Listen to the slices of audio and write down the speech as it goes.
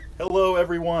Hello,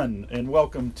 everyone, and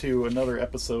welcome to another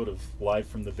episode of Live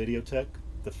from the Vidéothèque,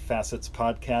 the Facets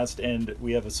podcast. And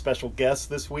we have a special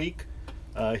guest this week.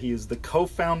 He is the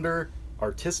co-founder,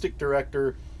 artistic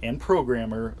director, and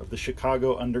programmer of the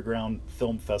Chicago Underground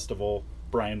Film Festival,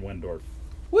 Bryan Wendorf.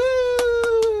 Woo!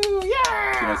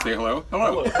 Yeah! Can I say hello?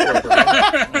 Hello. Hello,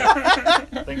 Bryan.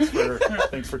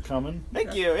 Thanks for coming.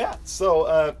 Thank you, yeah.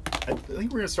 So, I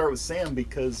think we're going to start with Sam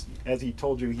because, as he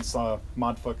told you, he saw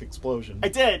Modfuck Explosion. I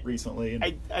did. Recently.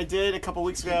 And I did a couple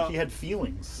weeks ago. He had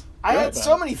feelings. I had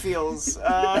so many feels.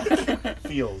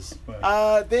 Feels. But...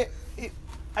 I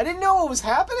didn't know what was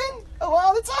happening a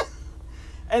lot of the time.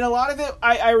 And a lot of it,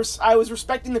 I was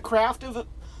respecting the craft of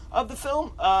the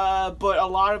film, but a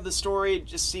lot of the story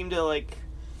just seemed to, like,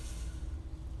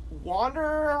 wander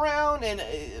around and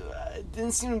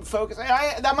didn't seem to focus.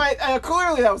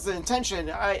 Clearly that was the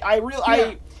intention. I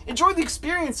enjoyed the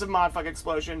experience of Modfuck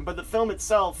Explosion, but the film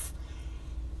itself,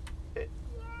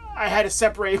 I had to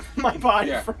separate my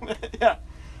body from it. Yeah.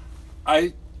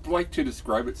 I like to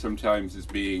describe it sometimes as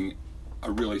being a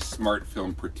really smart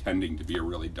film pretending to be a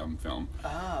really dumb film.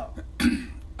 Oh.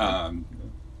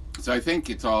 So I think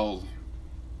it's all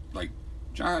like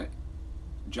John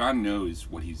knows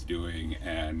what he's doing,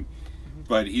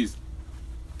 but he's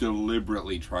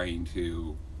deliberately trying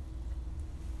to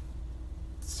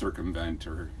circumvent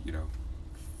or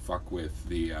fuck with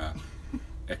the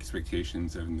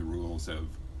expectations and the rules of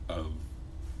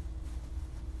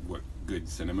what good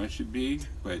cinema should be.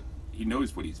 But he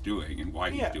knows what he's doing and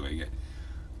why he's doing it.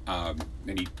 I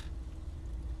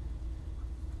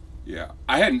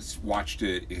hadn't watched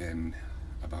it in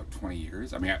about 20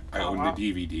 years. I mean, I own the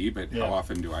DVD, but how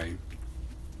often do I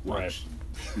watch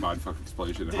Modfuck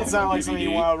Explosion at home? It's not like DVD? something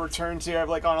you want to return to,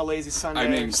 like on a lazy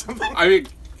Sunday or something. I mean,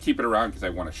 keep it around because I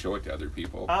want to show it to other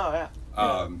people. Oh,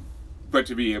 yeah. But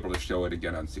to be able to show it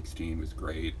again on 16 was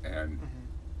great, and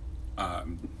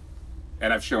and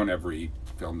I've shown every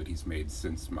film that he's made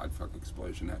since Modfuck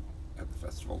Explosion at the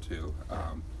festival too.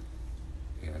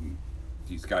 And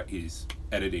he's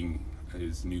editing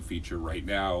his new feature right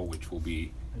now, which will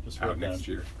be out next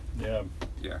year. Yeah.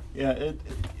 Yeah.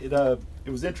 It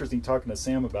was interesting talking to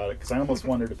Sam about it because I almost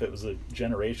wondered if it was a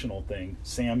generational thing.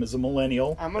 Sam is a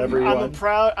millennial. I'm a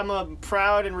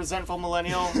proud and resentful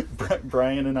millennial.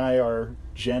 Bryan and I are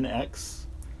Gen X,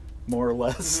 more or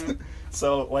less. Mm-hmm.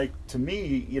 So, like, to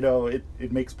me,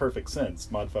 it makes perfect sense.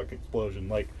 Modfuck Explosion,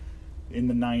 like in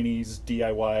the '90s,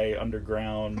 DIY,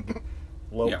 underground.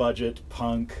 Low budget,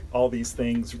 punk, all these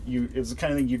things. It was the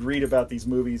kind of thing you'd read about these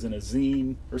movies in a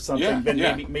zine or something.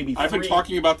 Maybe I've been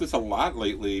talking about this a lot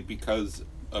lately because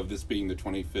of this being the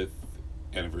 25th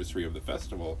anniversary of the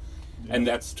festival, and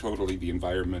that's totally the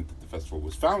environment that the festival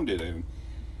was founded in.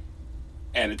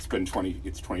 And it's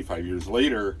 25 years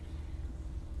later,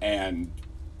 and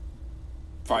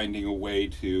finding a way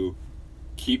to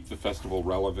keep the festival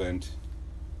relevant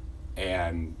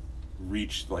and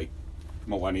reach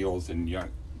millennials and young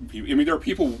people. I mean, there are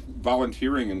people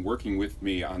volunteering and working with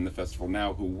me on the festival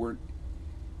now who weren't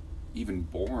even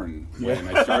born when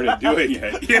I started doing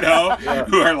it,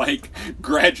 who are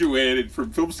graduated from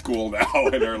film school now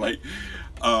and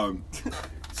are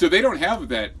so they don't have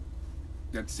that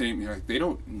same, they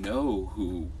don't know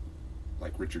who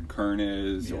Richard Kern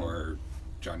is or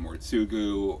John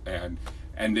Mortsugu,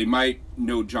 and they might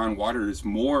know John Waters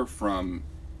more from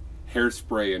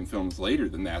Hairspray and films later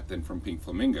than from Pink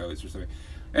Flamingos or something.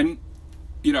 And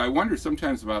I wonder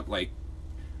sometimes about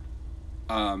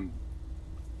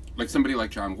somebody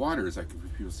like John Waters,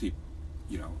 people see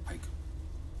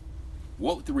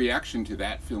what the reaction to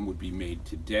that film would be made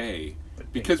today,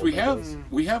 because we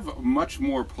have a much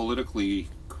more politically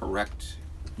correct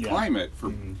climate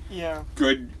for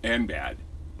good and bad,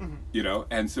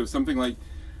 and so something like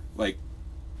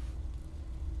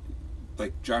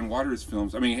John Waters'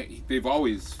 films, I mean, they've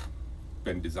always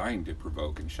been designed to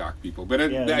provoke and shock people. But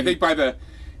I think by the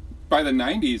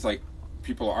 90s,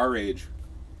 people our age,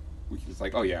 we just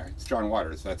oh yeah, it's John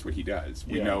Waters. That's what he does.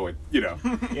 We know it.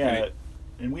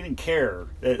 And we didn't care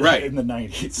in the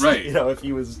 90s. Right. If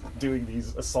he was doing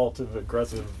these assaultive,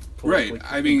 aggressive. Right.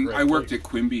 I mean, I worked at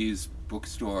Quimby's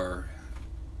bookstore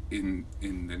in the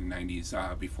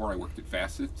 90s before I worked at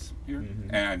Facets here,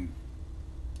 and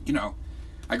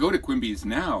I go to Quimby's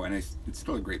now, and it's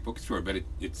still a great bookstore, but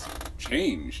it's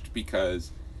changed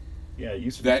because... Yeah, it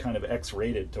used to be kind of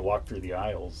X-rated to walk through the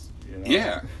aisles.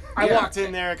 Yeah. I walked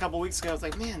in there a couple weeks ago. I was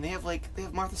like, man, they have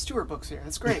Martha Stewart books here.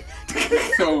 That's great.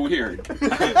 So weird.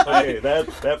 Hey,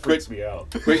 that freaks me out.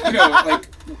 But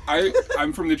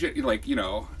I'm from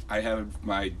the I have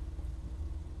my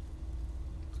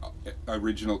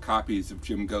original copies of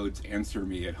Jim Goad's Answer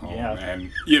Me at home, Yeah.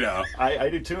 and I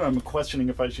do too. I'm questioning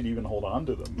if I should even hold on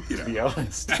to them, to be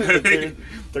honest.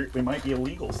 They might be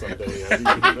illegal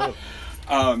someday.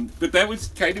 But that was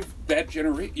kind of that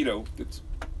generation. It's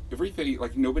everything.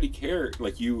 Like nobody cared.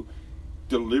 Like you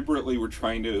deliberately were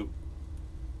trying to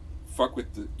fuck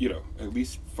with at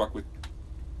least fuck with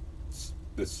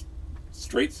this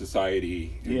straight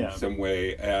society in some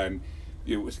way, and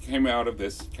it came out of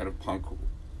this kind of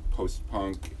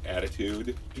post-punk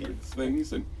attitude towards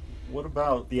things. And what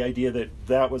about the idea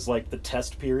that was like the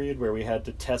test period where we had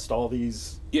to test all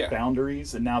these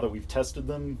boundaries, and now that we've tested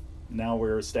them, now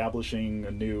we're establishing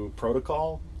a new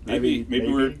protocol? Maybe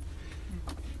we're.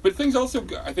 But things also,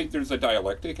 I think there's a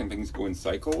dialectic, and things go in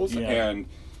cycles, and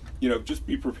just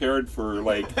be prepared for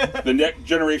like the next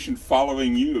generation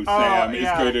following you, Sam, is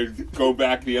going to go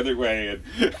back the other way, and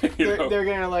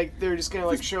they're just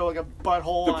gonna show like a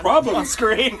butthole on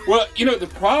screen. Well, the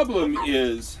problem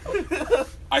is,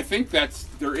 I think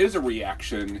there is a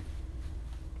reaction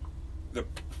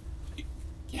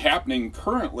happening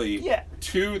currently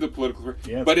to the political.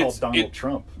 Yeah, but it's Donald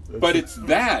Trump. But it's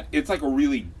like a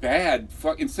really bad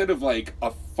instead of like a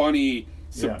funny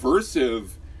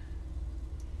subversive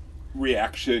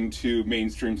reaction to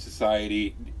mainstream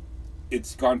society,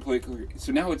 it's gone political.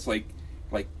 So now it's like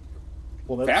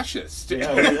fascist.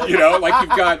 Like you've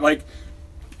got like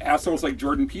assholes like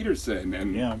Jordan Peterson,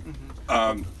 and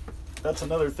that's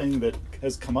another thing that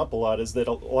has come up a lot, is that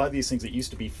a lot of these things that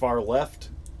used to be far left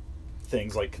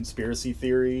things, like conspiracy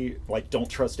theory, like don't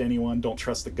trust anyone, don't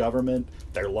trust the government,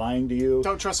 they're lying to you,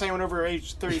 don't trust anyone over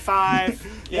age 35.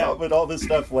 But all this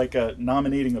stuff like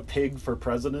nominating a pig for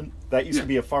president, that used to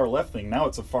be a far left thing, now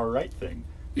it's a far right thing.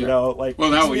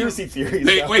 Conspiracy theories.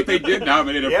 They did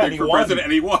nominate a pig for president,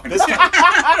 and he won. This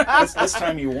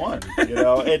time he won.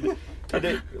 And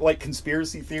it, like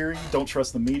conspiracy theory, don't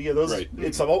trust the media. Those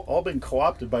it's all been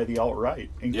co-opted by the alt-right,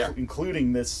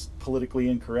 including this politically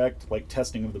incorrect like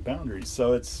testing of the boundaries.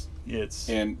 So it's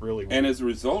really weird. And as a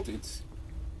result, it's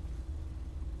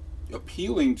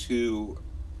appealing to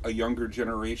a younger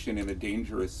generation in a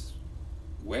dangerous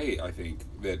way. I think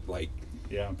that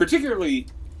particularly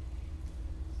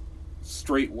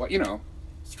straight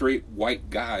white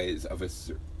guys of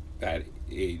that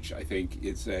age. I think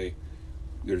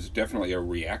there's definitely a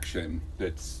reaction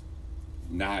that's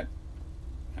not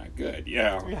good.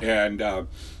 And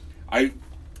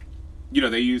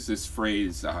they use this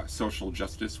phrase social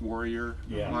justice warrior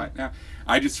a lot now.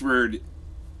 I just heard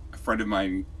a friend of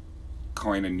mine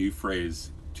coin a new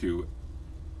phrase to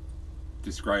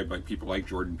describe like people like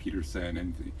Jordan Peterson,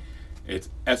 and it's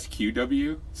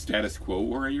SQW, status quo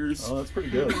warriors. Oh, that's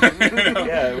pretty good.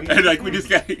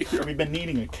 We've been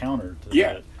needing a counter to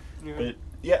that. But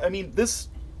I mean, this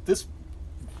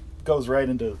goes right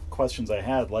into questions I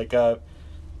had, like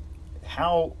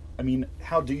how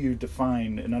do you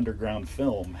define an underground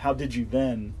film? How did you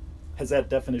then, has that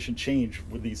definition changed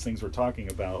with these things we're talking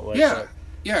about?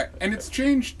 And it's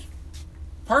changed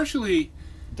partially.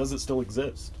 Does it still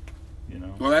exist?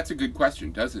 Well, that's a good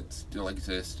question. Does it still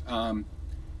exist?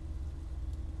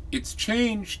 It's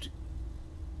changed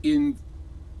and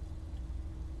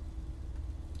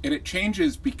it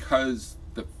changes because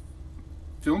the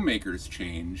filmmakers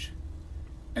change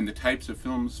and the types of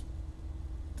films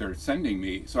they're sending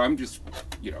me. So I'm just,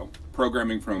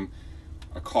 programming from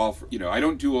a call for, I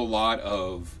don't do a lot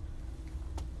of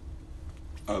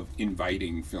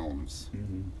inviting films.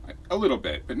 Mm-hmm. A little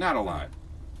bit, but not a lot.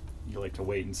 You like to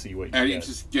wait and see what you get. And you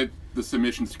just get the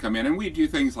submissions to come in, and we do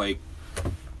things like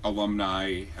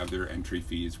alumni have their entry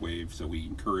fees waived, so we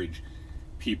encourage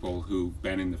people who've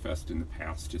been in the fest in the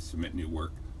past to submit new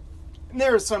work. And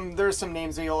there's some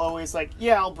names that you'll always like,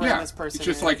 I'll bring this person it's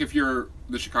just in. like if you're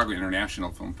the Chicago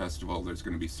International Film Festival, there's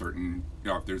going to be certain,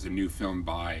 if there's a new film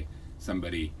by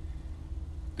somebody,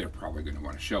 they're probably going to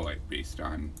want to show it based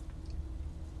on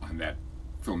that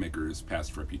filmmaker's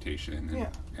past reputation.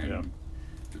 And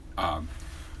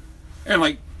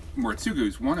like Moritsugu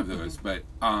is one of those, but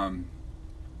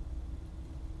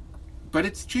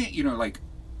it's changed,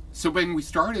 so when we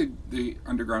started the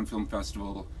Underground Film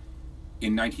Festival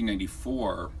in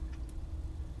 1994,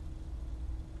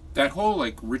 that whole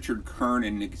Richard Kern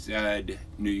and Nick Zed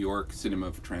New York cinema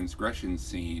of transgression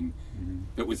scene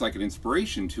that was like an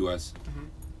inspiration to us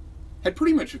had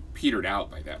pretty much petered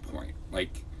out by that point.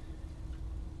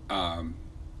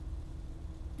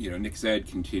 Nick Zed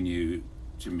continued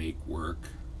to make work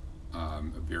of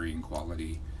varying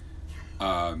quality.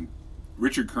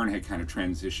 Richard Kern had kind of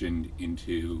transitioned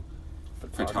into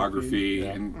photography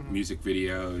and music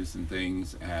videos and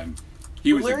things, and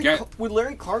he was would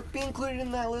Larry Clark be included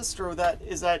in that list, or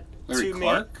is that Larry two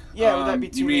Clark? main. Yeah, would that be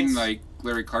two You mean main? like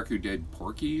Larry Clark who did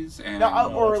Porky's and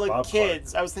No, or that's like Bob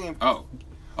kids. Clark. I was thinking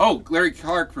Oh, Larry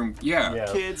Clark from Yeah.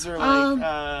 kids or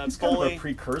like He's kind of Bully. a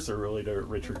precursor, really, to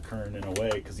Richard Kern in a way,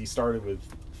 because he started with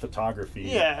photography.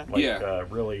 Yeah.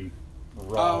 Really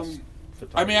raw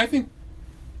photography. I mean, I think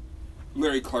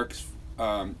Larry Clark's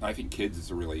I think Kids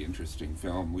is a really interesting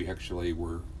film. We actually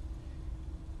were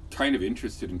kind of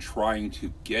interested in trying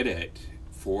to get it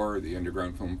for the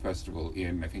Underground Film Festival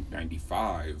in, I think,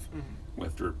 95,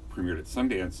 after it premiered at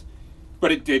Sundance.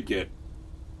 But it did get,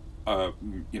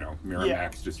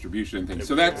 Miramax distribution and things.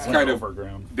 So that's kind of,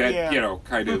 overground.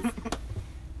 kind of,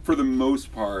 for the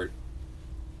most part,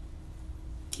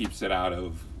 keeps it out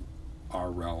of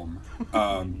our realm.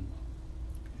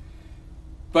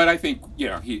 But I think,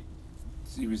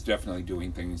 he was definitely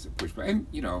doing things that pushed back. And,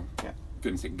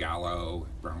 Vincent Gallo,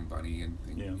 Brown Bunny, and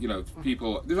things. Yeah.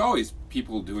 People, there's always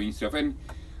people doing stuff.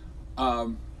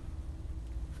 And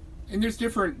there's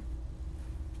different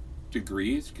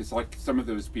degrees, because, like, some of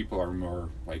those people are more,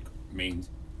 like,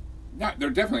 they're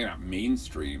definitely not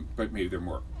mainstream, but maybe they're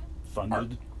more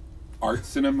Funded. art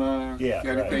cinema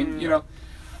kind of thing,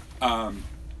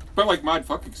 But, like, Mod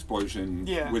Fuck Explosion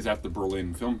was at the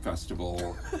Berlin Film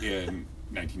Festival in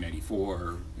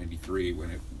 1994, 93, when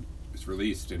it was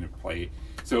released, and it played.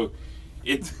 So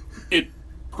it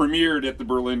premiered at the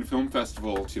Berlin Film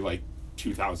Festival to, like,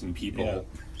 2,000 people. Yeah.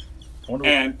 I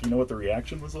wonder do you know what the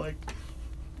reaction was like?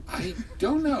 I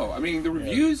don't know. I mean, the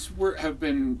reviews have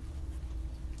been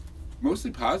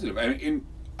mostly positive.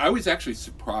 I was actually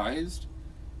surprised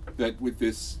that with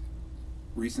this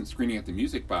recent screening at the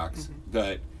Music Box,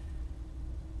 that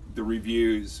the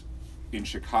reviews in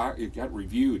Chicago, it got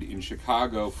reviewed in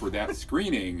Chicago for that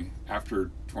screening after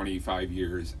 25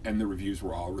 years, and the reviews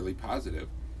were all really positive.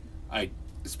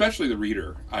 Especially the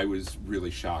reader. I was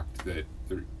really shocked that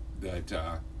the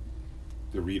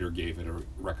reader gave it a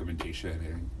recommendation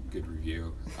and good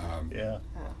review.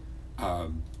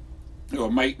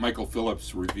 Michael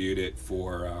Phillips reviewed it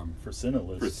for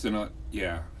Cinelist.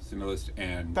 Cinelist,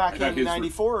 and back in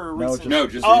 '94 or recently? No,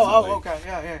 just recently. recently. Okay,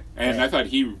 yeah. And I thought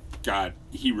he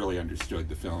really understood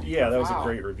the film. Yeah, that was a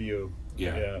great review.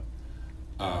 Yeah.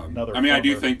 Another. I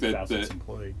do think that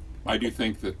I do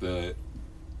think that the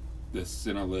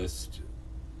Cinelist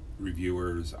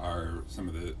reviewers are some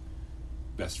of the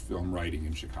best film writing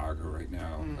in Chicago right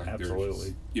now. Like,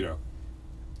 absolutely.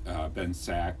 Ben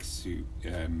Sachs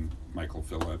and Michael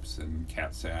Phillips and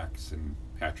Kat Sachs and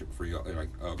Patrick Friel,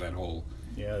 that whole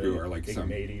crew are like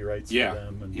Ignati writes for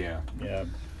them.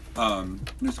 And,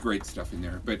 there's great stuff in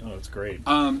there, but it's great.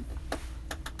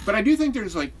 But I do think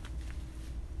there's like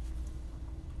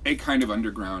a kind of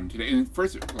underground today. And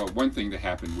one thing that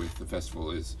happened with the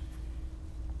festival is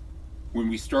when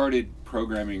we started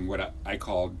programming what I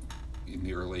called in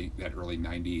the early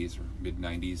 90s or mid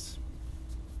 90s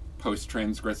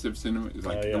post-transgressive cinema, is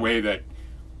like the way that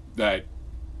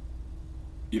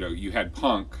you had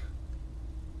punk,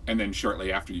 and then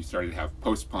shortly after you started to have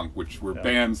post-punk, which were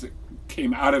bands that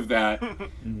came out of that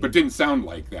but didn't sound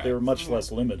like that. They were much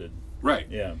less limited. Right.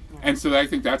 Yeah. And so I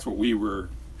think that's what we were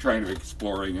trying to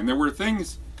exploring. And there were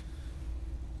things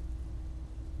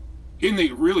in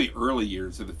the really early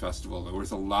years of the festival, there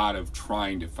was a lot of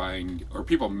trying to find, or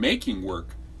people making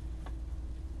work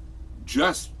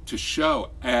just to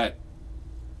show at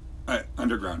an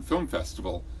underground film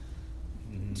festival,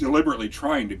 deliberately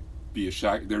trying to be a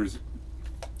shock. There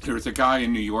was a guy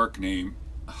in New York named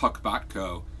Huck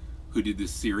Botko who did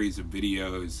this series of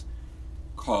videos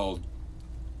called,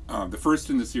 the first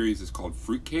in the series is called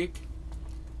Fruitcake,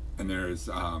 and there's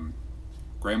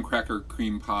graham cracker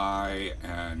cream pie,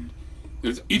 and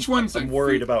there's each one's like I'm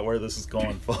worried about where this is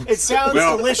going, folks. It sounds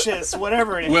delicious,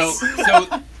 whatever it is. Well,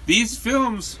 so these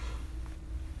films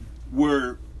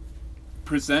were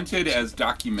presented as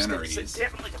documentaries,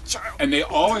 and they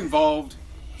all involved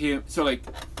him. So, like,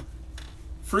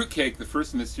 Fruitcake, the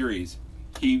first in the series,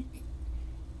 he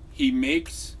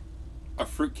makes a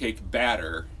fruitcake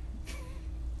batter,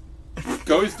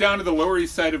 goes down to the Lower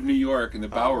East Side of New York in the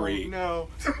Bowery,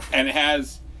 and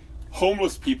has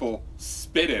homeless people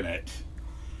spit in it.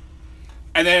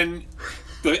 And then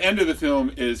the end of the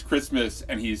film is Christmas,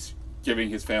 and he's giving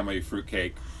his family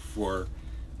fruitcake on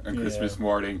Christmas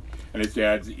morning, and his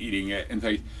dad's eating it. And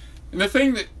the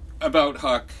thing about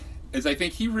Huck is I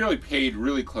think he really paid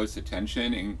really close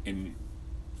attention in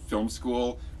film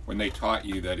school when they taught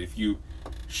you that if you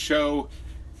show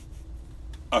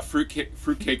a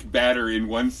fruitcake batter in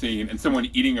one scene and someone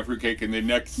eating a fruitcake in the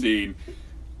next scene,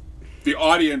 the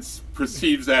audience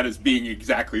perceives that as being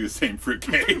exactly the same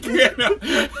fruitcake. But,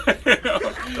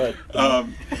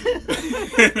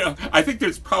 I think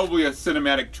there's probably a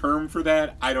cinematic term for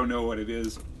that. I don't know what it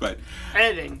is, but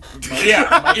Editing.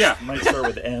 yeah. Might start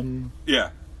with M.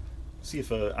 Yeah. See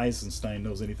if Eisenstein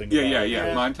knows anything Yeah, about yeah, it.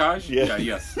 yeah. Montage? Yeah.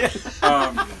 Yes.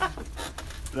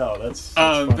 No, that's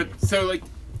funny. But so, like,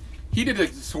 he did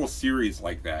this whole series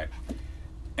like that.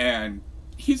 And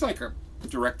he's, like,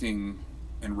 directing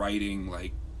and writing,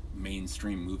 like,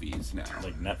 mainstream movies now.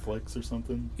 Like Netflix or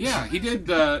something? Yeah, he did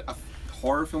a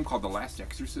horror film called The Last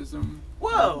Exorcism.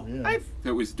 Whoa. Yeah.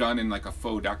 That was done in, like, a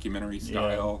faux documentary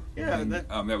style. Yeah, And,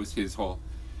 that was his whole...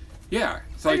 Yeah.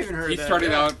 So, I've like, even heard he that,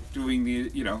 started yeah. out doing the,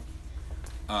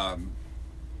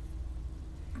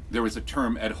 there was a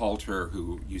term Ed Halter,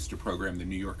 who used to program the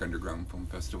New York Underground Film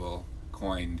Festival,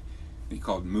 coined. He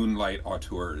called moonlight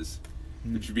auteurs,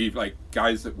 which would be like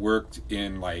guys that worked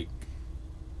in like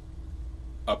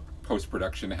a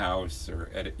post-production house or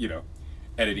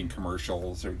editing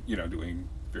commercials or doing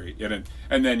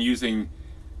and then using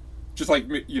just like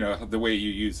the way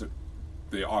you use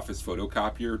the office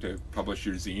photocopier to publish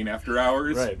your zine after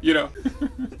hours. Right.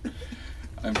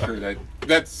 I'm sure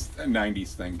that's a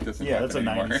 90s thing. It doesn't Yeah, that's a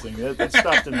happen anymore. 90s thing. That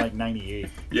stopped in like 98.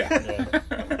 Yeah.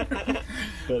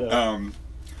 But,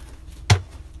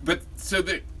 But so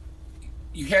that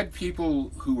you had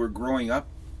people who were growing up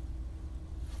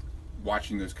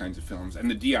watching those kinds of films, and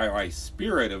the DIY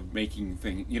spirit of making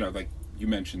things, like you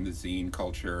mentioned the zine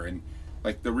culture and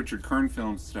like the Richard Kern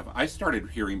films and stuff. I started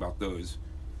hearing about those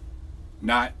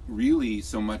not really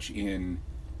so much in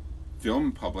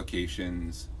film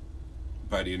publications,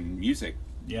 but in music,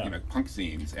 punk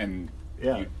zines, and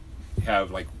you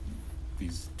have like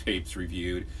these tapes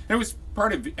reviewed. And it was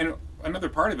part of, and another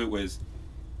part of it was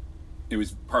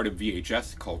part of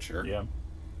VHS culture. Yeah.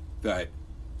 That,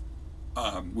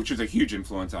 which was a huge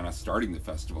influence on us starting the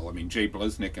festival. I mean, Jay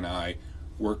Blesnick and I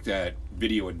worked at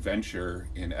Video Adventure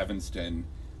in Evanston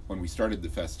when we started the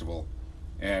festival,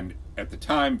 and at the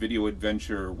time, Video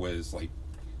Adventure was like,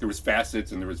 there was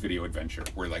Facets and there was Video Adventure,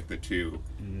 were like the two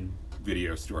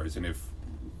video stores. And if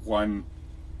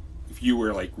you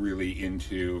were like really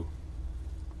into,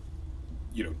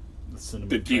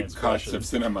 the deep cuts of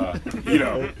cinema,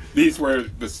 these were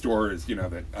the stores,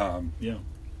 that,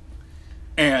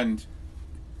 and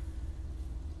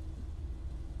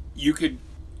you could,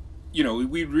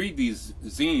 we'd read these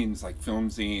zines, like film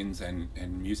zines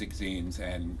and music zines,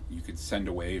 and you could send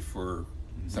away for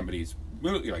somebody's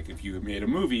movie. Like if you made a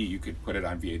movie, you could put it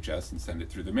on VHS and send it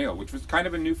through the mail, which was kind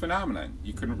of a new phenomenon.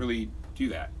 You couldn't really do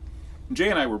that. And Jay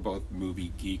and I were both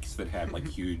movie geeks that had like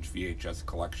huge VHS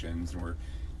collections, and were,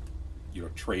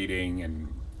 trading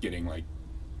and getting like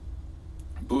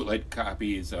bootleg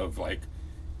copies of like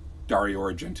Dario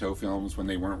Argento films when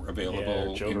they weren't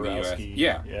available in the US.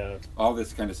 Yeah, all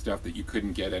this kind of stuff that you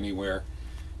couldn't get anywhere.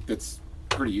 That's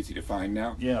pretty easy to find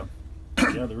now. Yeah,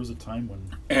 there was a time when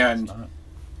and it's not.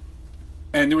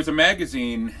 And there was a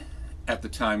magazine at the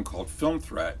time called Film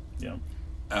Threat. Yeah.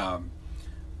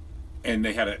 And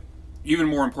they had even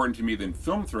more important to me than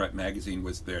Film Threat magazine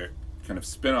was their kind of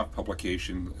spin-off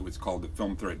publication. It was called the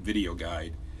Film Threat Video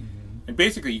Guide. And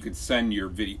basically you could send your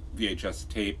VHS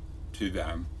tape to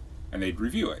them and they'd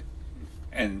review it.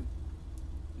 And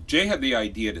Jay had the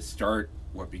idea to start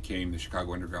what became the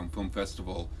Chicago Underground Film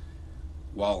Festival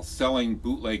while selling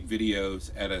bootleg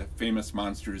videos at a famous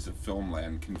Monsters of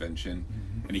Filmland convention.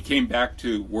 And he came back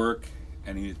to work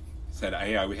and he said,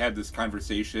 "Hey, we had this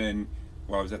conversation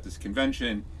while I was at this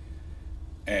convention."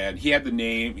 And he had the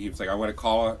name. He was like, "I want to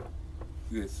call it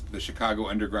the Chicago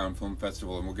Underground Film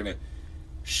Festival, and we're going to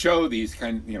show these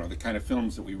the kind of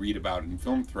films that we read about in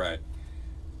Film Threat.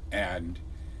 And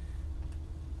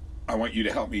I want you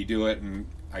to help me do it." And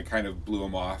I kind of blew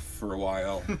him off for a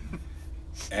while.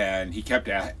 And he kept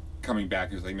coming back.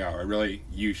 He was like, "No,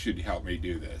 you should help me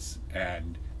do this."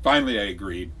 And finally I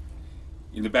agreed.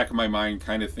 In the back of my mind,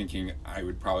 kind of thinking I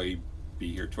would probably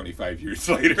be here 25 years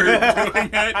later doing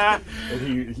it.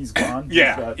 And he's gone?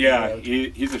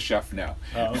 He's a chef now.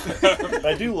 Okay.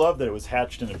 I do love that it was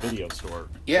hatched in a video store.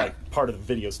 Yeah. Like part of the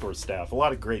video store staff. A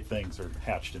lot of great things are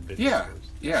hatched in video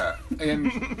stores. Yeah.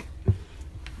 And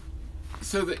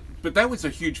but that was a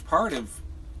huge part of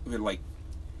it, like,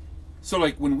 so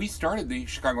like when we started the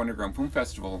Chicago Underground Film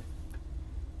Festival,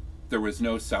 there was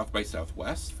no South by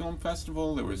Southwest Film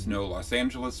Festival, there was no Los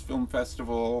Angeles Film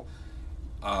Festival,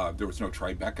 there was no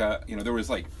Tribeca. There was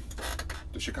like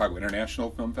the Chicago International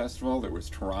Film Festival, there was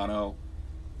Toronto,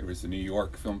 there was the New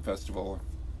York Film Festival,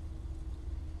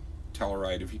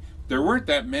 Telluride. There weren't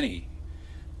that many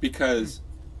because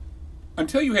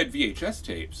until you had VHS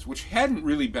tapes, which hadn't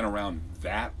really been around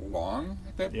that long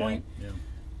at that point,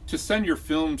 to send your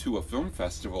film to a film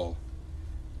festival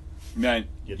meant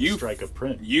you strike a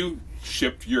print. You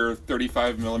shipped your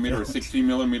 35 millimeter or 60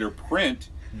 millimeter print,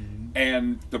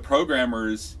 and the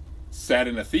programmers sat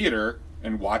in a theater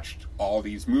and watched all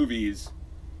these movies.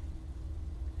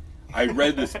 I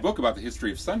read this book about the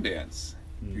history of Sundance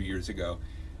a few years ago,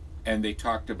 and they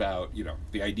talked about, you know,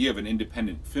 the idea of an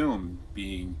independent film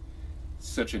being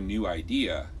such a new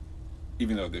idea,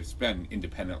 even though there's been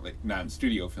independent, like,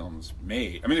 non-studio films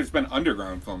made. I mean, there's been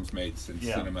underground films made since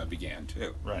cinema began,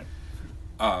 too. Right.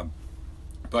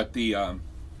 But the,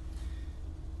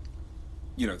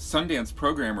 you know, Sundance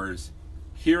programmers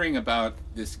hearing about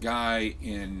this guy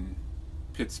in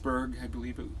Pittsburgh, I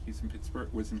believe was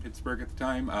in Pittsburgh at the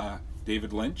time,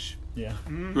 David Lynch,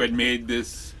 who had made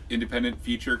this independent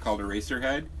feature called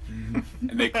Eraserhead,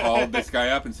 and they called this guy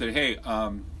up and said, "Hey,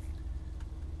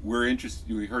 we're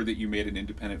interested. We heard that you made an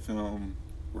independent film.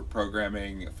 We're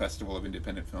programming a festival of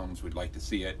independent films. We'd like to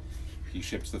see it." He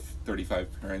ships the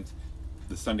 35 prints.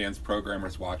 The Sundance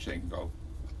programmers watching go,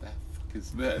 "What the fuck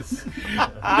is this?"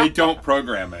 They don't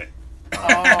program it.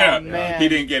 Oh man, he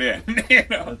didn't get in. You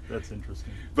know? That's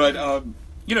interesting. But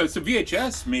you know, so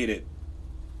VHS made it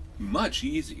much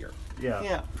easier.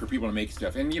 Yeah. For people to make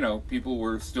stuff, and you know, people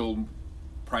were still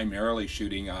primarily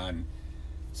shooting on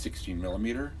 16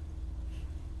 millimeter.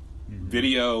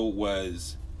 Video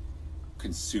was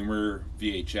consumer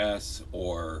VHS,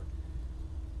 or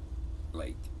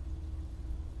like,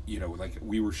 you know, like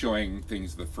we were showing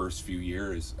things the first few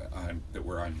years that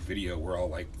were on video were all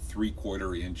like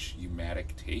 3/4 inch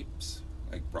U-matic tapes,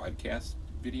 like broadcast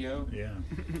video. Yeah.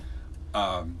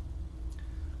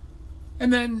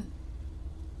 And then,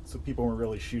 so people weren't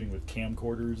really shooting with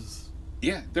camcorders.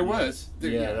 Yeah, there was.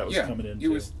 That was coming in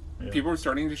too. People were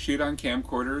starting to shoot on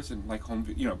camcorders and like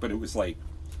home, you know, but it was like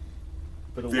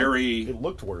But it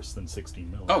looked worse than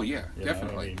 16 millimeter. Oh yeah,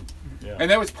 definitely.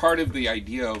 And that was part of the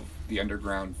idea of the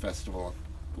Underground Festival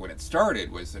when it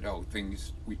started, was that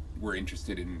we're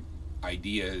interested in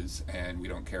ideas and we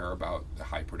don't care about the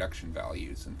high production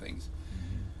values and things.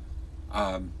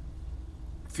 A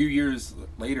few years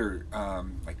later,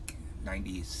 like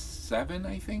 97,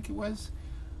 I think it was,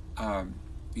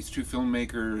 these two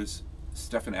filmmakers,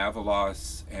 Stefan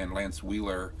Avalos and Lance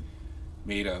Wheeler,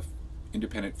 made a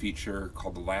independent feature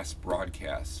called The Last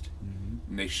Broadcast,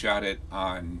 and they shot it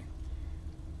on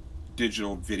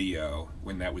digital video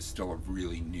when that was still a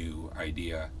really new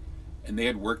idea, and they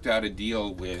had worked out a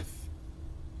deal with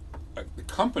the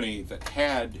company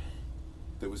that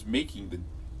was making the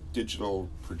digital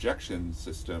projection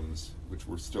systems, which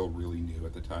were still really new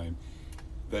at the time,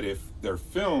 that if their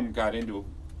film got into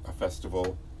a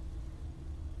festival,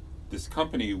 this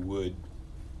company would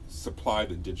supply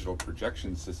the digital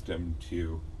projection system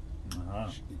to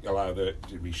allow it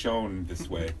to be shown this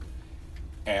way.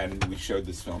 And we showed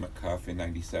this film at Cuff in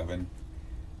 97,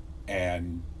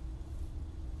 and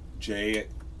Jay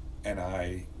and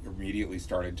I immediately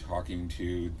started talking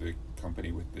to the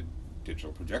company with the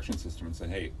digital projection system and said,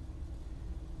 "Hey,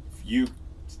 if you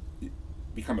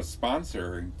become a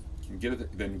sponsor and can get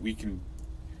it, then we can."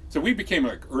 So we became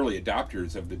like early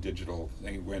adopters of the digital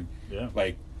thing when,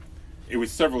 like, it was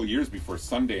several years before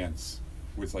Sundance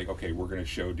was like, okay, we're going to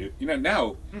show,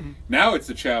 now it's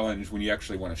a challenge when you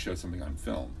actually want to show something on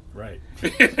film. Right.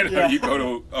 You go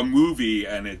to a movie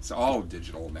and it's all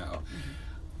digital now.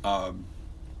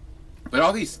 But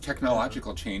all these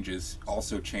technological changes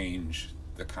also change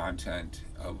the content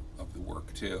of the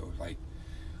work too. Like,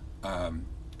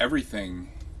 everything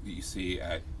that you see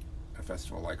at a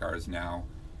festival like ours now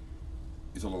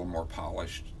is a little more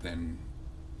polished than,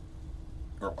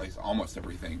 or at least almost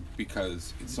everything,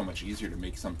 because it's so much easier to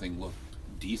make something look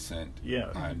decent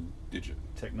on digital.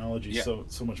 Technology is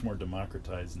so much more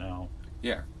democratized now.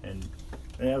 Yeah. And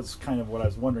that's kind of what I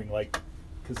was wondering, like,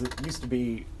 because it used to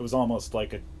be, it was almost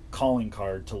like a calling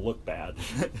card to look bad.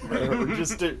 Or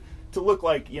just to look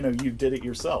like, you did it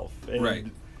yourself.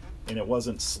 And, and it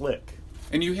wasn't slick.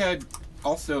 And you had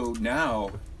also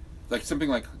now, like something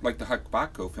like the Huck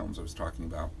Botko films I was talking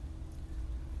about.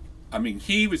 I mean,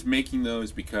 he was making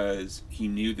those because he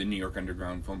knew the New York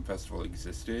Underground Film Festival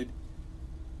existed,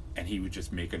 and he would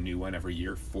just make a new one every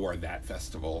year for that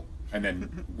festival. And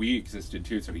then we existed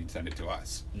too, so he'd send it to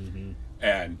us.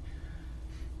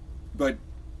 But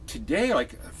today,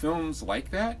 like, films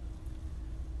like that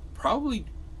probably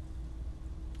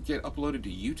get uploaded to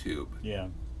YouTube. Yeah.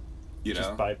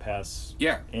 Just bypass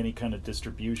any kind of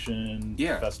distribution,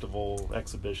 festival,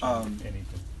 exhibition,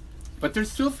 anything. But there's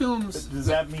still films. Does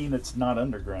that mean it's not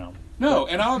underground? No,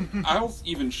 and I'll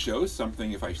even show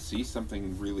something if I see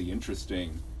something really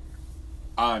interesting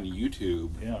on YouTube.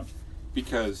 Yeah.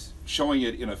 Because showing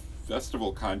it in a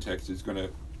festival context is going to,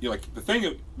 like the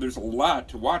thing. There's a lot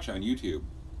to watch on YouTube.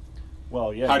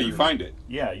 Well, yeah. How do you find it?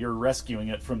 Yeah, you're rescuing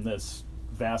it from this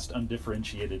vast,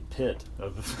 undifferentiated pit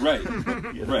of. Right.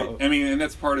 You know, Right. I mean, and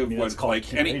that's part of what it's called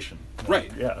curation.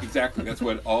 Right. Yeah. Exactly. That's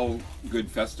what all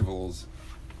good festivals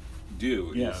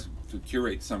do. Yeah. Is to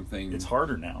curate something. It's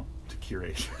harder now to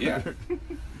curate. Yeah.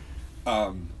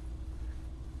 But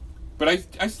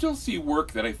I still see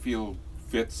work that I feel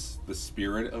fits the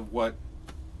spirit of what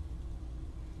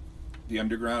the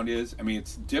underground is. I mean,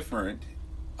 it's different.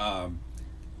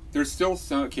 There's still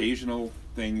some occasional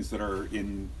things that are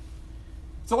in.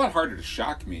 It's a lot harder to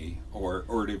shock me or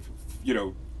to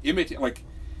imitate. Like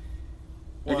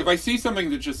if I see something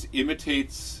that just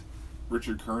imitates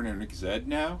Richard Kern or Nick Zed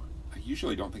now, I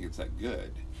usually don't think it's that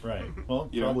good. Right. Well,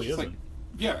 You know, probably it's just isn't. like,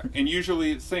 yeah, and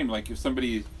usually it's the same. Like if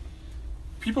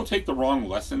people take the wrong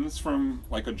lessons from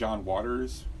like a John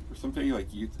Waters or something. Like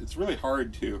it's really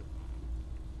hard to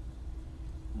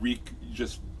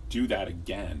just do that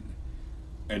again.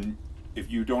 And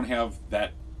if you don't have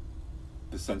the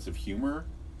sense of humor,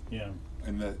 Yeah.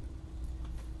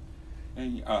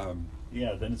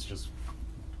 Yeah, then it's just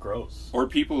gross. or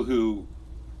people who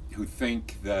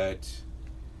think that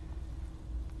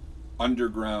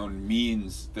underground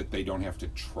means that they don't have to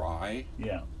try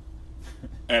Yeah.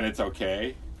 and it's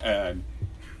okay. And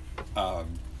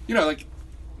like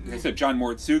I said, John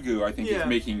Moritsugu, I think is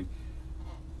making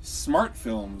smart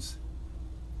films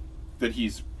that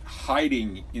he's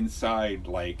hiding inside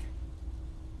like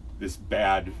this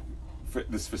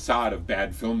facade of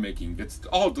bad filmmaking that's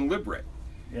all deliberate.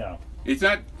 Yeah. It's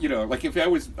not, like if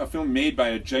that was a film made by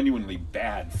a genuinely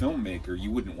bad filmmaker,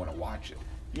 you wouldn't want to watch it.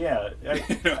 Yeah.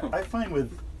 I find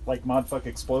with like Modfuck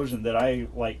Explosion that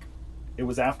it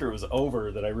was after it was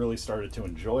over that I really started to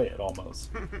enjoy it almost.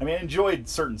 I mean, I enjoyed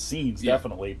certain scenes,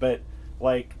 definitely, but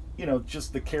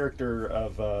just the character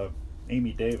of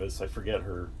Amy Davis, I forget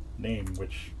her name,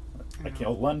 which I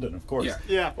can't, London, of course.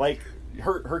 Yeah. Like,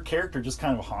 her character just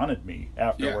kind of haunted me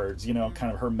afterwards,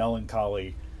 kind of her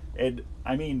melancholy. And,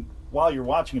 I mean, while you're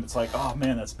watching it, it's like, oh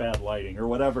man, that's bad lighting or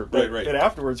whatever. But right. And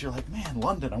afterwards, you're like, man,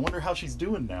 London, I wonder how she's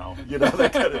doing now.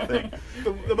 That kind of thing.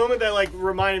 The moment that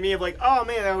reminded me of oh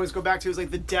man, I always go back to is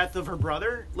the death of her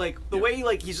brother. The way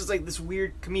he's just this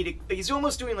weird comedic. He's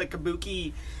almost doing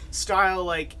kabuki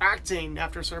style acting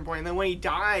after a certain point, and then when he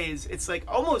dies, it's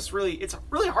almost really, it's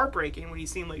really heartbreaking when you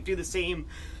see him do the same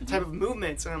type of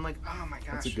movements, and I'm like, oh my gosh.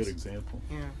 That's a good example.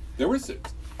 Yeah. There was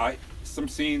some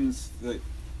scenes that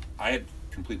I had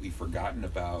completely forgotten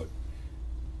about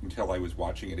until I was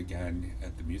watching it again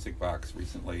at the Music Box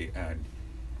recently, and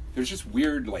there's just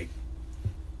weird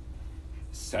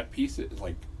set pieces.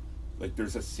 Like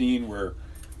there's a scene where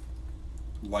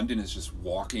London is just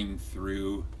walking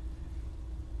through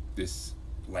this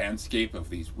landscape of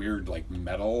these weird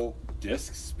metal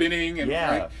discs spinning, and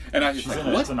and I was like,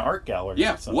 what? It's an art gallery.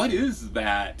 Yeah, or something. what is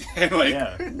that?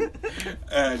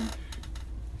 And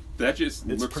that just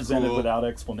it's looks presented cool. without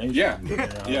explanation.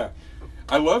 Yeah.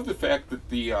 I love the fact that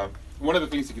the one of the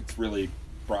things that gets really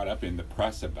brought up in the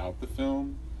press about the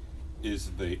film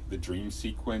is the dream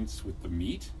sequence with the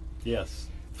meat. Yes.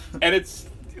 And it's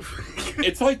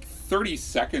 30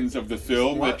 seconds of the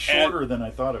film. It's a lot shorter than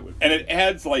I thought it would be. And it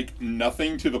adds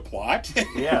nothing to the plot.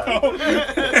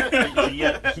 Yeah.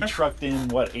 Yet he trucked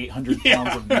in 800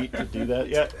 pounds of meat to do that.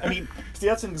 Yeah. I mean, see,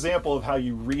 that's an example of how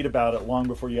you read about it long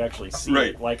before you actually see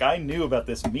it. I knew about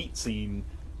this meat scene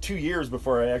 2 years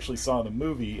before I actually saw the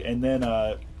movie, and then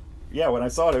when I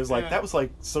saw it, I was like, that was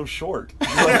so short.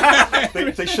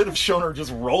 They should have shown her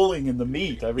just rolling in the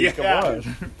meat. I mean, come on.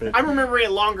 But, I'm remembering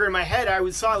it longer in my head. I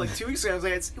saw it 2 weeks ago. I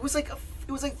was like,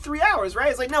 it was 3 hours,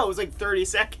 right? It's no, it was 30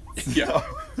 seconds. Yeah.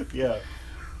 Yeah.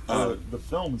 The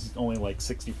film's only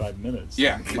 65 minutes.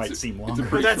 Yeah, it might seem longer.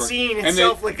 But that scene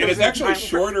itself, and it's actually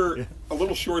shorter, a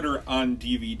little shorter on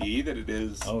DVD than it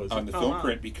is on the film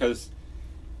print, because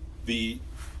the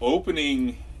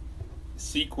opening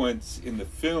sequence in the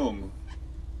film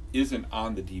isn't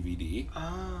on the DVD,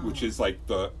 which is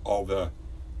all the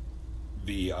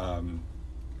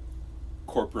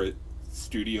corporate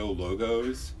studio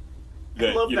logos.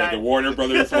 The Warner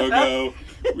Brothers logo,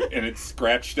 and it's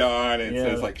scratched on, and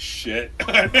it says shit.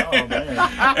 Oh man!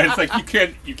 And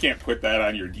it's you can't put that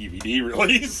on your DVD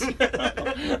release.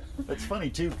 That's funny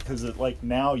too, because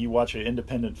now you watch an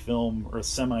independent film or a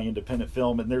semi-independent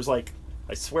film, and there's I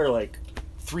swear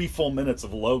 3 full minutes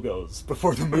of logos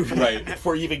before the movie, Right.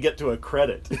 before you even get to a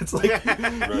credit. It's like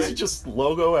it's just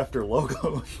logo after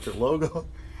logo after logo.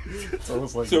 It's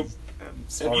almost like So,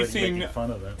 it's have you already seen making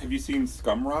fun of that. Have you seen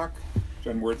Scum Rock?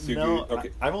 John Wertsugu? No,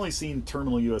 Okay. I've only seen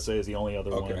Terminal USA is the only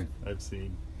other Okay. one I've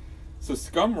seen. So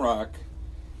Scum Rock,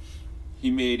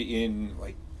 he made in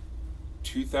like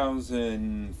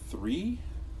 2003,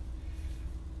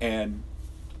 and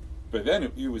but then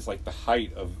it was like the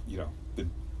height of the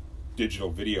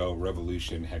digital video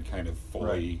revolution had kind of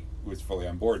was fully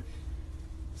on board.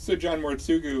 So John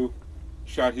Wertsugu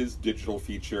shot his digital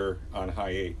feature on high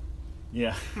 8.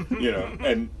 Yeah.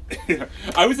 And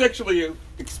I was actually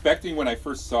expecting when I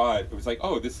first saw it, it was like,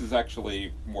 oh, this is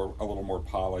actually a little more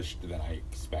polished than I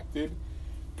expected,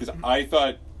 because I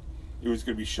thought it was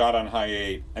going to be shot on high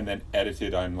 8 and then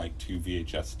edited on like 2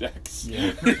 VHS decks.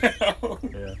 Yeah.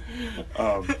 Yeah.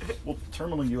 Well,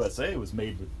 Terminal USA was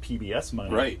made with PBS money,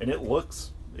 Right. And it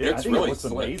looks. I It's think really it looks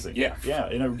slick. amazing. Yeah. Yeah,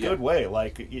 in a good way.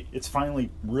 Like it's finally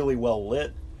really well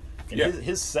lit. And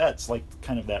his sets, like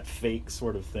kind of that fake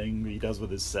sort of thing that he does with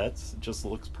his sets, it just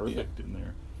looks perfect in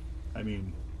there. I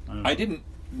mean, I don't know. I didn't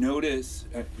notice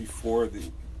before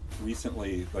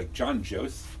recently, like John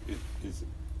Jost is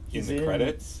in the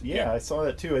credits. Yeah, I saw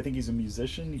that too. I think he's a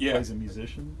musician. He plays a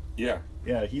musician. Yeah.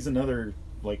 Yeah, he's another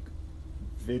like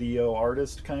video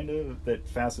artist kind of that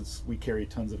Facets. We carry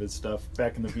tons of his stuff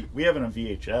back in the we have it on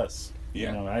VHS.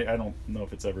 Yeah. I don't know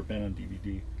if it's ever been on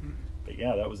DVD. But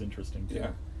yeah, that was interesting too.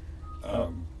 Yeah.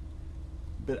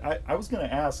 But I was going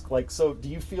to ask, like, so do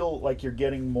you feel like you're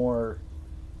getting more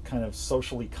kind of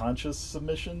socially conscious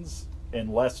submissions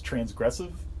and less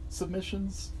transgressive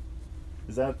submissions?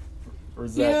 Is that, or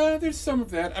is that? Yeah, there's some of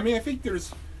that. I mean, I think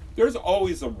there's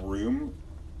always a room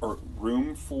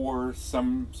for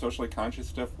some socially conscious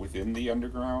stuff within the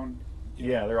underground.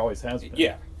 Yeah, there always has been.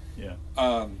 Yeah. Yeah.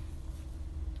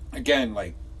 Again,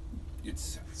 like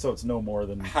it's So it's no more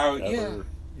than how. ever.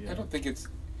 I don't think it's.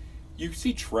 You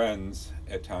see trends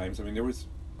at times. I mean, there was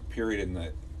a period in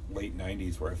the late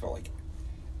 '90s where I felt like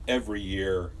every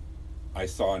year I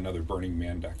saw another Burning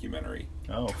Man documentary.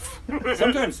 Oh.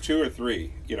 Sometimes 2 or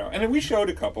 3, and then we showed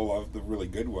a couple of the really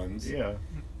good ones. Yeah.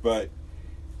 But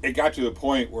it got to the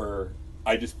point where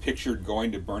I just pictured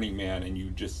going to Burning Man and you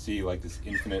just see like this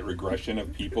infinite regression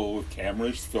of people with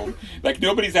cameras filmed. Like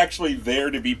nobody's actually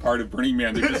there to be part of Burning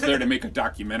Man. They're just there to make a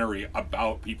documentary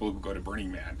about people who go to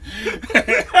Burning Man.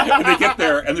 And they get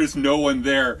there and there's no one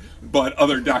there but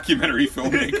other documentary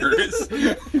filmmakers.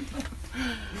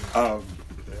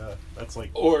 Yeah, that's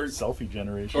like selfie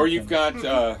generation. Or you've got,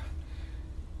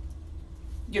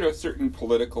 certain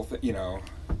political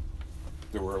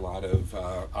there were a lot of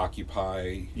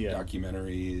Occupy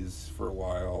documentaries for a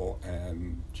while,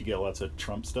 and did you get lots of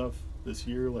Trump stuff this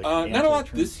year? Like not a lot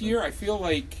this year. I feel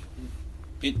like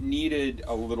it needed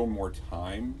a little more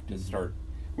time to start.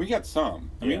 We got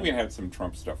some. I mean, we had some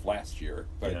Trump stuff last year,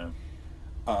 but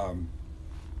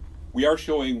we are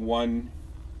showing one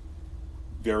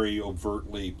very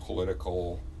overtly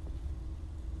political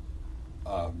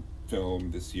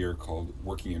film this year called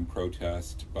Working in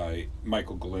Protest by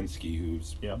Michael Galinsky,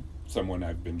 who's someone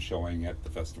I've been showing at the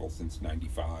festival since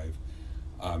 '95.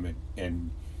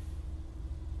 And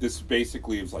this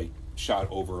basically is like shot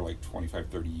over like 25,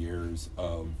 30 years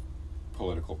of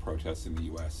political protests in the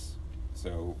U.S.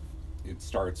 So it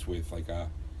starts with like a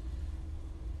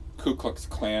Ku Klux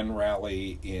Klan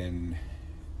rally in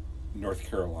North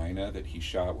Carolina that he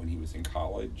shot when he was in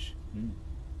college.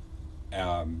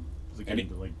 Was it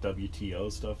getting like WTO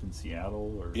stuff in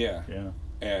Seattle, or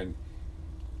and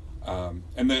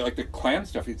the Klan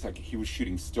stuff? It's like he was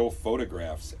shooting still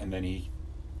photographs, and then he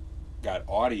got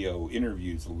audio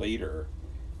interviews later,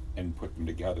 and put them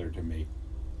together to make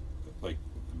like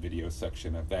the video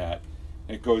section of that.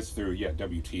 And it goes through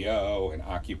WTO and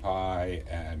Occupy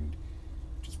and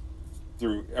just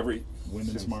through every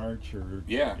Women's March or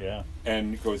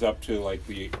and it goes up to like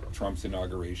the Trump's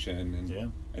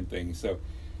inauguration and things. So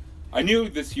I knew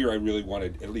this year I really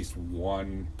wanted at least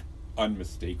one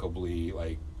unmistakably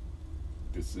like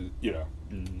this is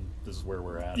this is where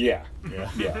we're at. Yeah.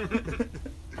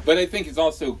 But I think it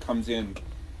also comes in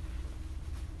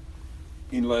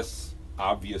less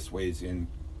obvious ways in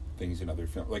things in other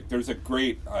films. Like there's a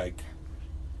great like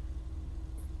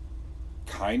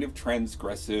kind of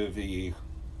transgressive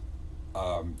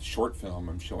short film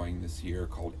I'm showing this year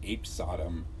called Ape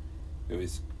Sodom. It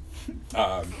was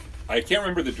I can't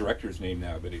remember the director's name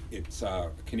now, but it's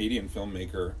a Canadian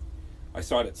filmmaker. I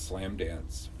saw it at Slam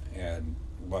Dance and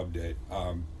loved it.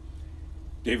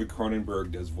 David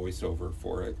Cronenberg does voiceover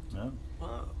for it. Oh.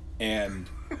 Wow. And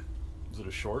is it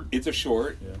a short? It's a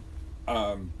short.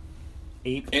 Yeah.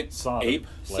 Sodom. Ape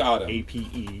like Sodom.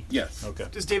 APE. Yes. Okay.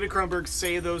 Does David Cronenberg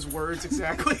say those words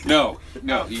exactly? No,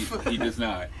 he does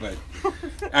not. But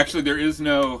actually, there is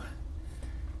no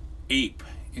ape.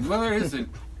 Well, there isn't.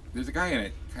 There's a guy in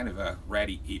a kind of a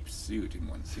ratty ape suit in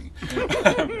one scene.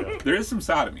 There is some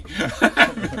sodomy.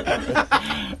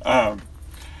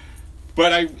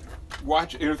 But I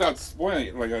watch, and without spoiling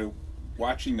it, like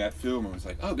watching that film, I was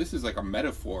like, oh, this is like a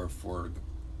metaphor for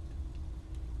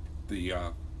the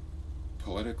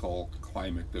political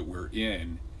climate that we're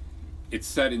in. It's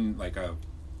set in like a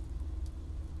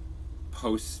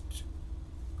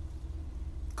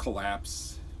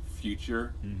post-collapse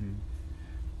future,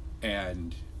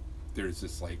 and there's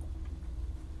this like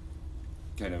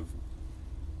kind of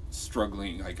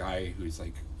struggling like guy who's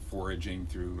like foraging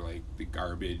through like the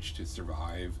garbage to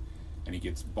survive, and he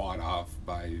gets bought off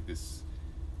by this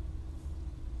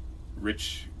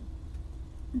rich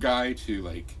guy to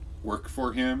like work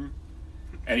for him,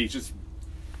 and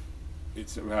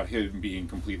it's about him being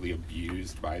completely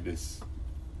abused by the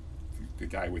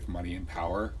guy with money and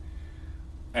power.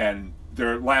 And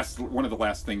one of the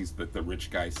last things that the rich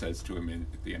guy says to him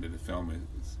at the end of the film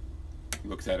is he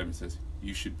looks at him and says,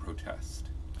 "You should protest."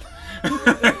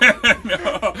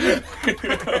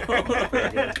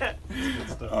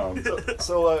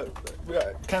 So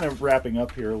kind of wrapping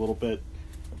up here a little bit,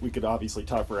 we could obviously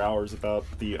talk for hours about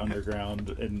the underground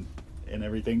and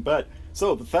everything, but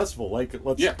so the festival, like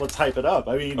let's hype it up.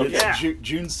 I mean, it's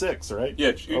June 6th, right?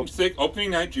 Yeah, June 6th,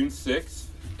 opening night, June 6th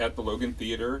at the Logan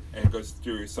Theater, and it goes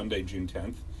through Sunday, June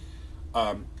 10th.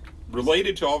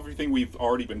 Related to everything we've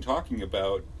already been talking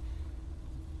about,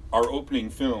 our opening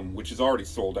film, which is already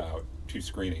sold out, 2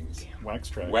 screenings. Wax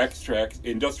Trax,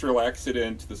 Industrial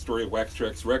Accident, the story of Wax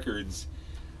Trax Records.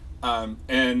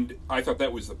 And I thought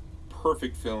that was the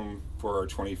perfect film for our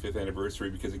 25th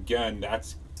anniversary, because again,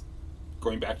 that's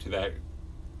going back to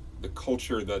the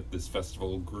culture that this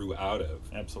festival grew out of.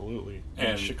 Absolutely.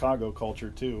 And Chicago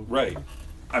culture too. Right.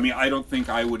 I mean, I don't think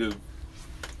I would have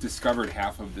discovered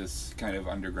half of this kind of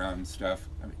underground stuff.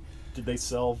 I mean, did they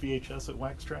sell VHS at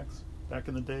Wax Trax back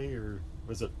in the day, or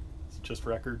was it just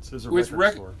records? It was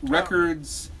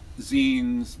records,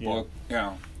 zines, book.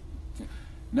 Yeah.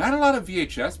 Not a lot of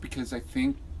VHS, because I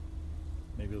think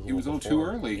maybe it was a little too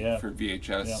early for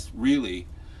VHS, really.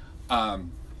 But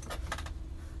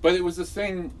it was this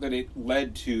thing that it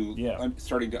led to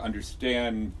starting to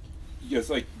understand. Yes,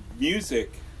 like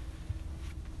music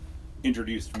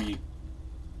introduced me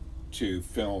to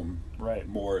film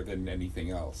more than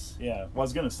anything else. Yeah, well, I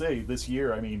was going to say, this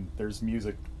year, I mean, there's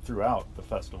music throughout the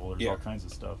festival. There's all kinds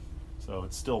of stuff. So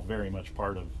it's still very much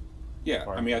part of... Yeah,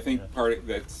 I mean, I think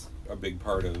that's a big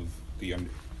part of the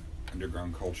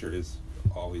underground culture is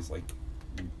always, like,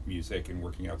 music and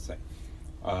working outside.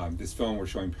 This film, we're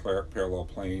showing Parallel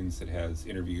Planes. That has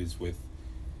interviews with,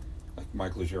 like,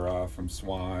 Michael Lejeroff from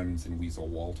Swans and Weasel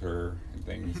Walter and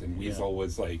things. And Weasel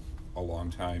was, like, a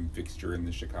long-time fixture in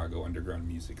the Chicago underground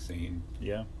music scene.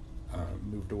 Yeah.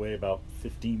 Moved away about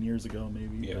 15 years ago,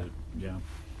 maybe. Yeah.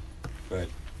 But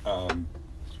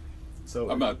so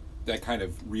about that kind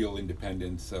of real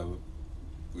independence,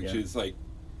 which is like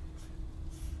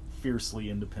fiercely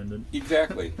independent.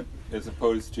 Exactly, as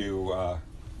opposed to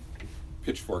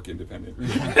pitchfork independent.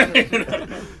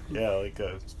 Yeah, like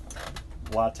a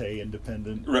latte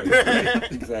independent.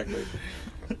 Right. Exactly.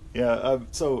 Yeah.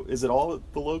 So is it all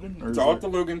at the Logan? Or it's all at the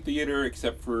Logan Theater,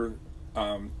 except for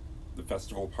the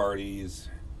festival parties.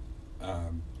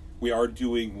 We are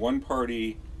doing one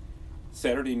party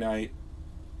Saturday night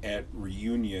at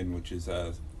Reunion, which is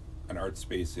an art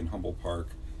space in Humboldt Park,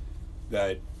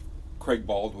 that Craig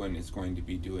Baldwin is going to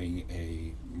be doing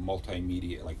a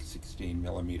multimedia, like 16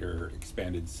 millimeter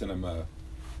expanded cinema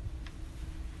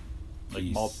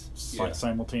piece. Like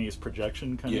simultaneous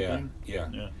projection kind of thing?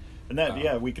 Yeah. And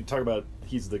that, we could talk about,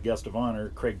 he's the guest of honor,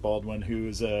 Craig Baldwin, who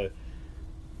is a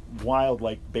wild,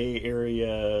 like, Bay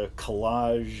Area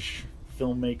collage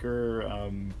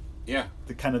filmmaker.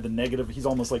 The kind of the negative, he's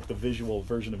almost like the visual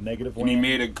version of Negative Land. And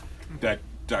he made that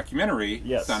documentary,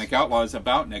 Sonic Outlaws,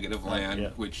 about Negative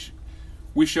Land, which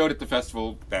we showed at the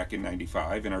festival back in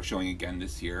 '95 and are showing again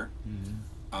this year.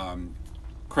 Mm-hmm.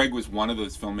 Craig was one of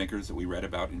those filmmakers that we read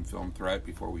about in Film Threat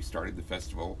before we started the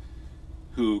festival,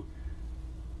 who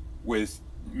was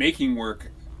making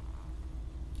work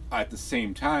at the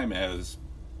same time as,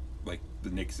 like, the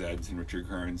Nick Zeds and Richard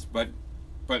Kearns, but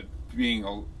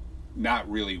being not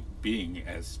really being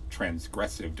as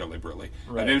transgressive deliberately.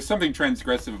 Right. There's something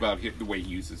transgressive about the way he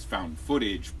uses found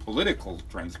footage, political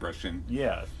transgression.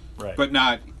 Yeah, right. But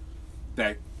not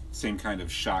that same kind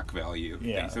of shock value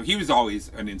thing. So he was always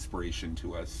an inspiration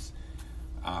to us.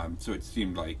 So it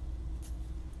seemed like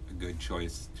a good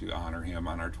choice to honor him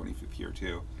on our 25th year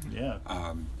too. Yeah.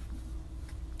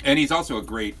 And he's also a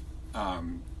great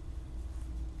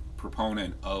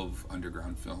proponent of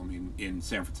underground film. In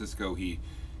San Francisco, he's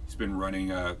been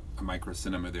running a micro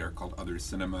cinema there called Other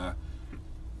Cinema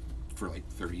for like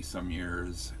 30 some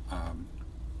years,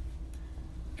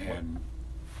 and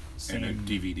a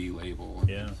DVD label.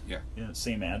 Yeah.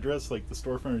 Same address, like the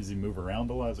storefront, or does he move around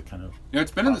a lot? Is it kind of... No,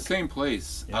 it's been in the same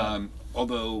place. Yeah.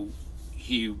 Although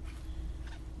he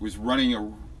was running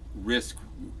a risk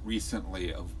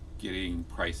recently of getting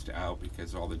priced out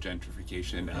because of all the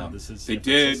gentrification. This is San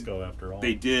Francisco after all.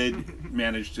 They did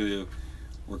manage to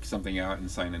work something out and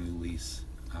sign a new lease.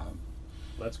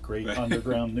 That's great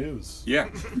underground news. Yeah.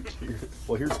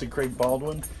 Well, here's to Craig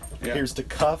Baldwin. Yeah. Here's to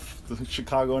CUFF, the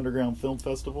Chicago Underground Film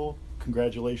Festival.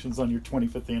 Congratulations on your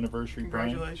 25th anniversary, Bryan.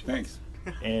 Congratulations.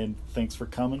 Thanks. And thanks for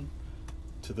coming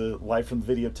to the Live from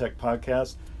the Vidéothèque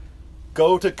podcast.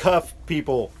 Go to CUFF,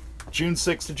 people. June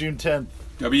 6th to June 10th.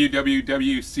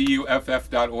 www.cuff.org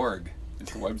is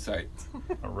the website.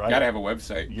 All right. Gotta have a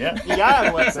website. Yeah. You gotta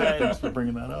have a website. Thanks for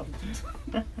bringing that up.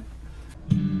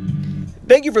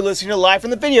 Thank you for listening to Live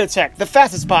from the Vidéothèque, the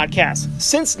Fastest podcast.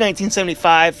 Since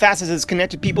 1975, Fastest has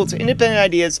connected people to independent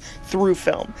ideas through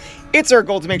film. It's our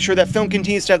goal to make sure that film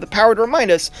continues to have the power to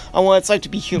remind us on what it's like to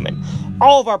be human.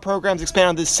 All of our programs expand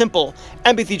on this simple,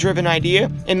 empathy-driven idea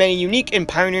in many unique and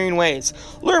pioneering ways.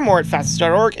 Learn more at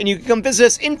fastest.org, and you can come visit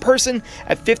us in person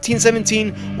at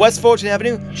 1517 West Fullerton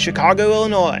Avenue, Chicago,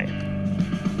 Illinois.